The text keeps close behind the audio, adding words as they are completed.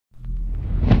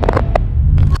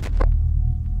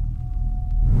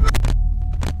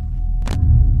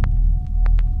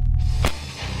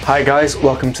Hi guys,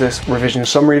 welcome to this revision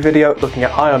summary video looking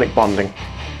at ionic bonding.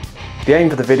 The aim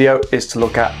for the video is to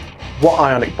look at what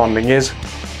ionic bonding is,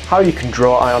 how you can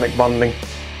draw ionic bonding,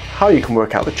 how you can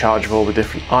work out the charge of all the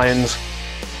different ions,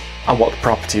 and what the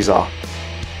properties are.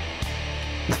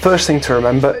 The first thing to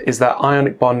remember is that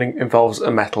ionic bonding involves a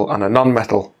metal and a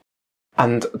non-metal,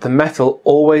 and the metal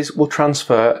always will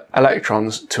transfer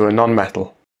electrons to a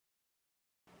non-metal.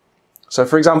 So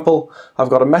for example, I've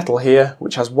got a metal here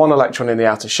which has one electron in the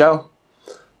outer shell,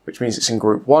 which means it's in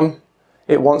group 1.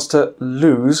 It wants to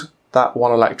lose that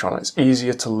one electron. It's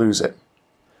easier to lose it.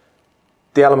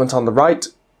 The element on the right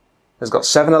has got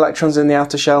 7 electrons in the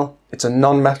outer shell. It's a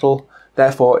non-metal,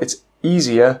 therefore it's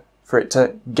easier for it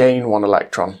to gain one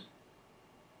electron.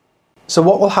 So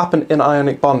what will happen in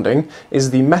ionic bonding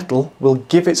is the metal will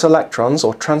give its electrons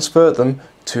or transfer them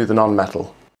to the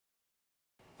non-metal.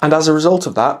 And as a result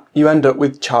of that, you end up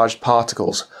with charged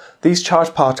particles. These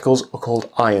charged particles are called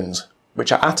ions,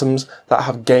 which are atoms that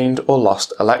have gained or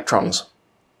lost electrons.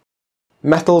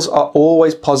 Metals are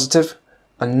always positive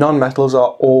and non-metals are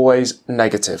always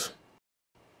negative.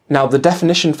 Now the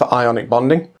definition for ionic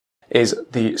bonding is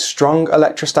the strong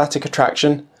electrostatic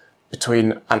attraction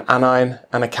between an anion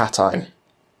and a cation.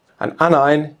 An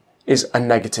anion is a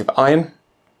negative ion,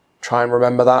 try and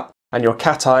remember that, and your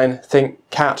cation, think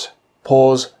cat,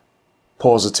 pause,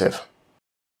 positive.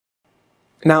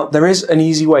 Now there is an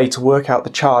easy way to work out the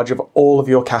charge of all of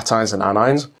your cations and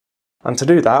anions, and to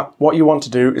do that what you want to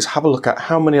do is have a look at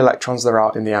how many electrons there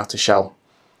are in the outer shell.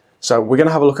 So we're going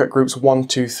to have a look at groups 1,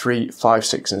 2, 3, 5,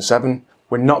 6 and 7.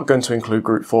 We're not going to include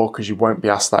group 4 because you won't be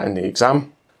asked that in the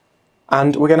exam.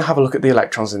 And we're going to have a look at the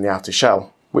electrons in the outer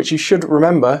shell, which you should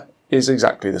remember is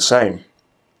exactly the same.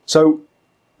 So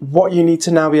what you need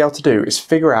to now be able to do is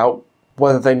figure out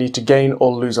whether they need to gain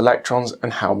or lose electrons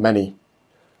and how many.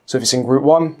 So if it's in group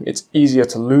 1, it's easier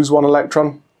to lose 1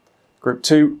 electron. Group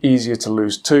 2, easier to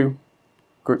lose 2.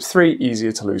 Group 3,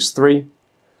 easier to lose 3.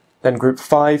 Then group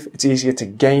 5, it's easier to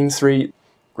gain 3.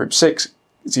 Group 6,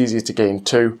 it's easier to gain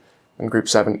 2. And group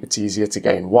 7, it's easier to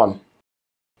gain 1.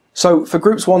 So for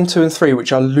groups 1, 2 and 3,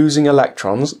 which are losing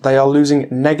electrons, they are losing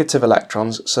negative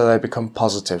electrons, so they become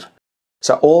positive.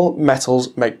 So all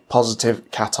metals make positive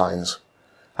cations.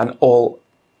 And all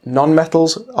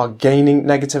non-metals are gaining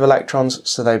negative electrons,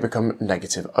 so they become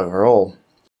negative overall.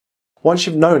 Once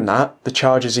you've known that, the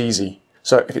charge is easy.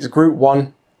 So if it's group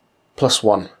 1, plus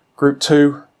 1. Group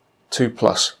 2, 2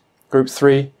 plus. Group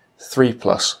 3, 3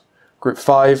 plus. Group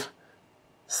 5,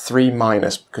 3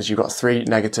 minus, because you've got 3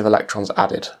 negative electrons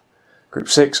added. Group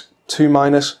 6, 2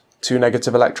 minus, 2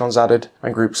 negative electrons added.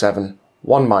 And group 7,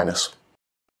 1 minus.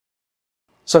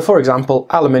 So for example,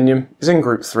 aluminium is in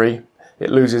group 3. It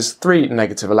loses 3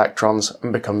 negative electrons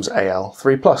and becomes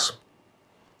Al3+.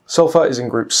 Sulfur is in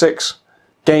group 6,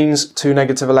 gains 2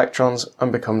 negative electrons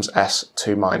and becomes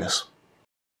S2-.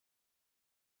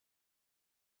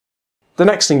 The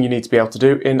next thing you need to be able to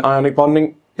do in ionic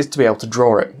bonding is to be able to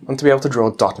draw it, and to be able to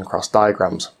draw dot and cross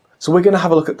diagrams. So we're going to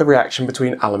have a look at the reaction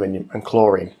between aluminium and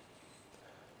chlorine.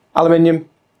 Aluminium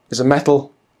is a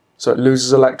metal, so it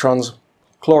loses electrons.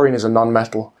 Chlorine is a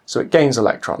non-metal, so it gains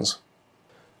electrons.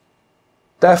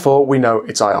 Therefore, we know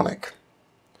it's ionic.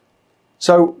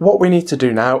 So what we need to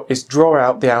do now is draw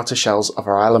out the outer shells of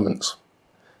our elements.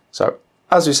 So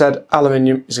as we said,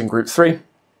 aluminium is in group 3.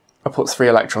 I put 3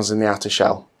 electrons in the outer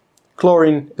shell.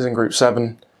 Chlorine is in group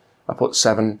 7. I put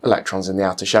 7 electrons in the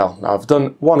outer shell. Now I've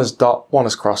done one as dot, one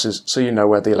as crosses, so you know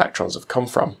where the electrons have come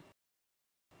from.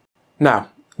 Now,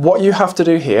 what you have to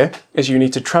do here is you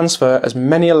need to transfer as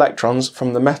many electrons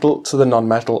from the metal to the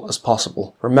non-metal as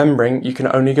possible. Remembering you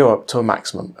can only go up to a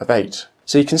maximum of 8.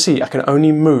 So you can see I can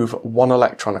only move 1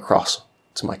 electron across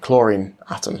to my chlorine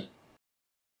atom.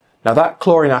 Now that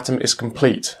chlorine atom is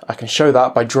complete. I can show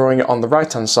that by drawing it on the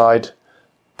right hand side,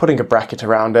 putting a bracket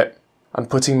around it and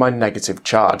putting my negative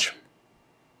charge.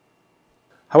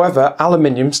 However,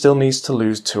 aluminium still needs to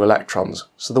lose 2 electrons,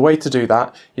 so the way to do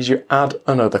that is you add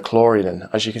another chlorine in,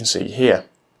 as you can see here.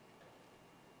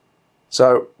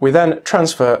 So we then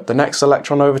transfer the next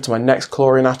electron over to my next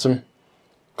chlorine atom.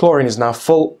 Chlorine is now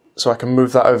full, so I can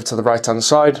move that over to the right hand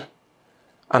side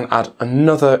and add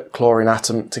another chlorine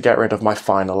atom to get rid of my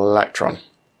final electron.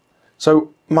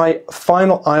 So my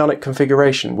final ionic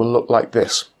configuration will look like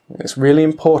this. It's really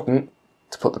important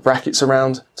to put the brackets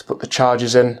around, to put the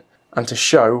charges in, and to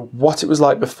show what it was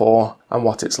like before and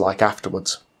what it's like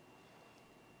afterwards.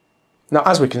 Now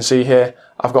as we can see here,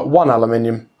 I've got 1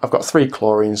 aluminium, I've got 3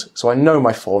 chlorines, so I know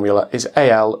my formula is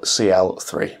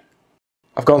AlCl3.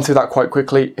 I've gone through that quite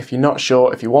quickly. If you're not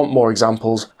sure, if you want more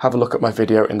examples, have a look at my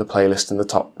video in the playlist in the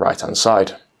top right hand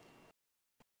side.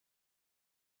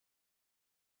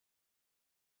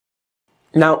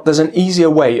 Now, there's an easier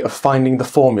way of finding the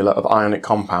formula of ionic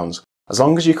compounds. As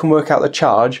long as you can work out the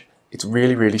charge, it's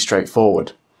really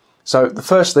straightforward. So the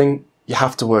first thing, you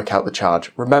have to work out the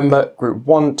charge. Remember, group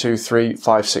 1, 2, 3,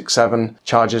 5, 6, 7,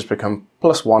 charges become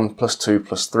 +1, +2,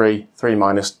 +3, 3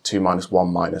 minus, 2 minus,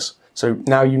 1 minus. So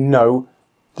now you know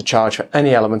the charge for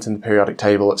any element in the periodic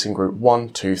table that's in group 1,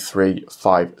 2, 3,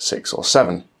 5, 6 or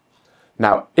 7.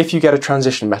 Now, if you get a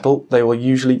transition metal, they will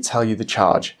usually tell you the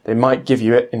charge. They might give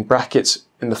you it in brackets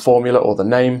in the formula or the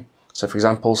name. So for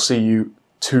example,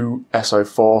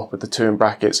 Cu2SO4 with the 2 in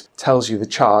brackets tells you the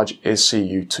charge is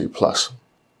Cu2+.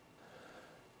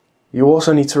 You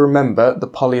also need to remember the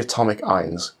polyatomic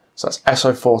ions. So that's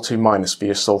SO4 2- for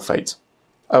your sulfate,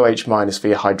 OH- for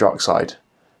your hydroxide,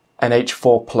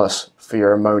 NH4+ for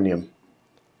your ammonium,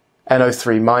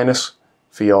 NO3-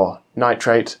 for your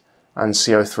nitrate, and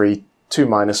CO3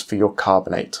 2- for your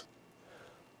carbonate.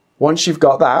 Once you've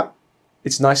got that,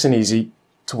 it's nice and easy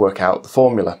to work out the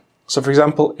formula. So for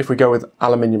example, if we go with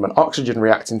aluminium and oxygen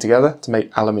reacting together to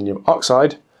make aluminium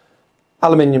oxide,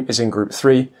 aluminium is in group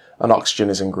 3 and oxygen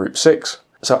is in group 6.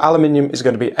 So aluminium is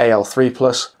going to be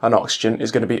Al3+ and oxygen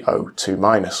is going to be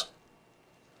O2-.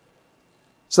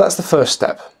 So that's the first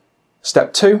step.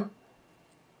 Step 2,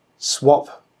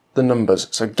 swap the numbers.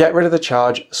 So get rid of the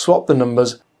charge, swap the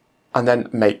numbers, and then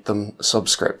make them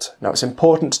subscript. Now it's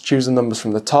important to choose the numbers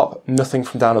from the top, nothing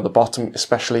from down at the bottom,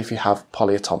 especially if you have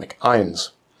polyatomic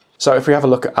ions. So if we have a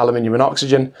look at aluminium and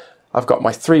oxygen, I've got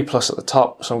my 3+ at the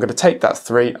top, so I'm going to take that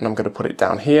 3 and I'm going to put it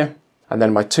down here. And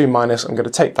then my 2-, I'm going to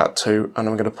take that 2 and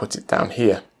I'm going to put it down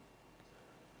here.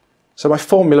 So my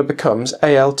formula becomes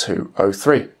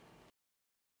Al2O3.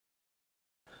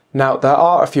 Now there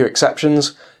are a few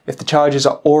exceptions. If the charges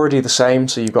are already the same,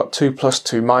 so you've got 2+,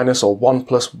 2- or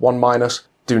 1+, 1-,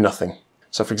 do nothing.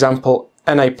 So for example,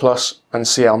 Na+ and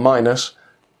Cl-,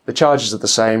 the charges are the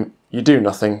same, you do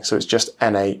nothing, so it's just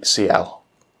NaCl.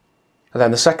 And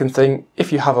then the second thing,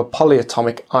 if you have a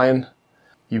polyatomic ion,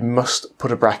 you must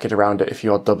put a bracket around it if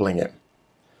you are doubling it.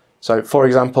 So for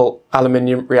example,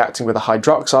 aluminium reacting with a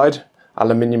hydroxide,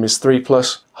 aluminium is 3+,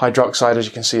 hydroxide, as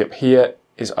you can see up here,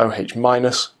 is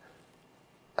OH-.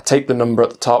 I take the number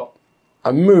at the top,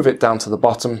 I move it down to the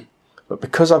bottom, but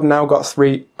because I've now got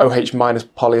 3 OH-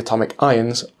 polyatomic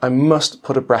ions, I must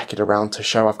put a bracket around to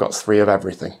show I've got 3 of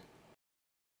everything.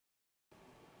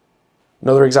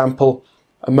 Another example,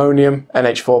 ammonium,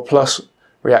 NH4+,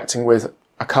 reacting with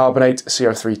a carbonate,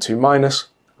 CO3 2-.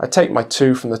 I take my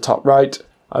 2 from the top right,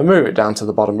 I move it down to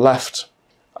the bottom left.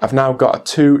 I've now got a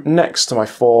 2 next to my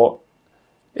 4.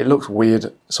 It looks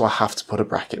weird, so I have to put a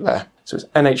bracket there. So it's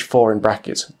NH4 in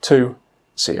brackets 2,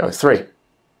 CO3.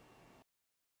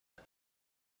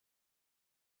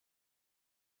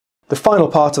 The final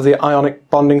part of the ionic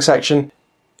bonding section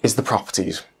is the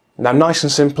properties. Now nice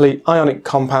and simply, ionic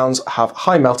compounds have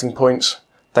high melting points.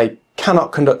 They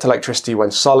cannot conduct electricity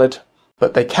when solid,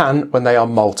 but they can when they are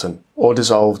molten, or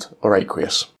dissolved, or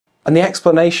aqueous. And the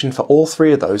explanation for all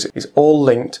 3 of those is all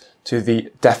linked to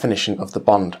the definition of the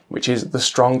bond, which is the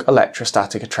strong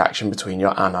electrostatic attraction between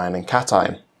your anion and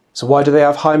cation. So why do they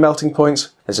have high melting points?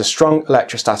 There's a strong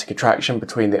electrostatic attraction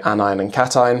between the anion and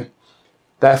cation,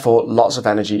 therefore lots of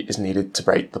energy is needed to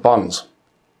break the bonds.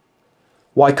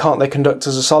 Why can't they conduct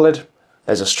as a solid?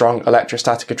 There's a strong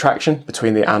electrostatic attraction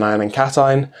between the anion and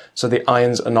cation, so the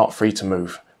ions are not free to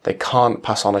move. They can't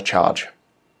pass on a charge.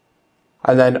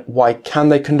 And then why can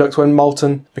they conduct when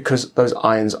molten? Because those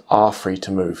ions are free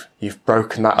to move. You've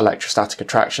broken that electrostatic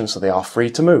attraction, so they are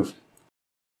free to move.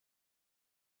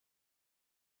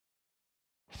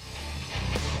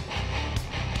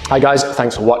 Hi guys,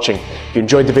 thanks for watching. If you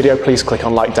enjoyed the video, please click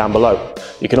on like down below.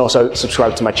 You can also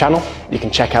subscribe to my channel, you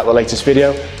can check out the latest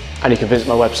video, and you can visit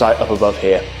my website up above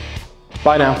here.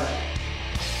 Bye now.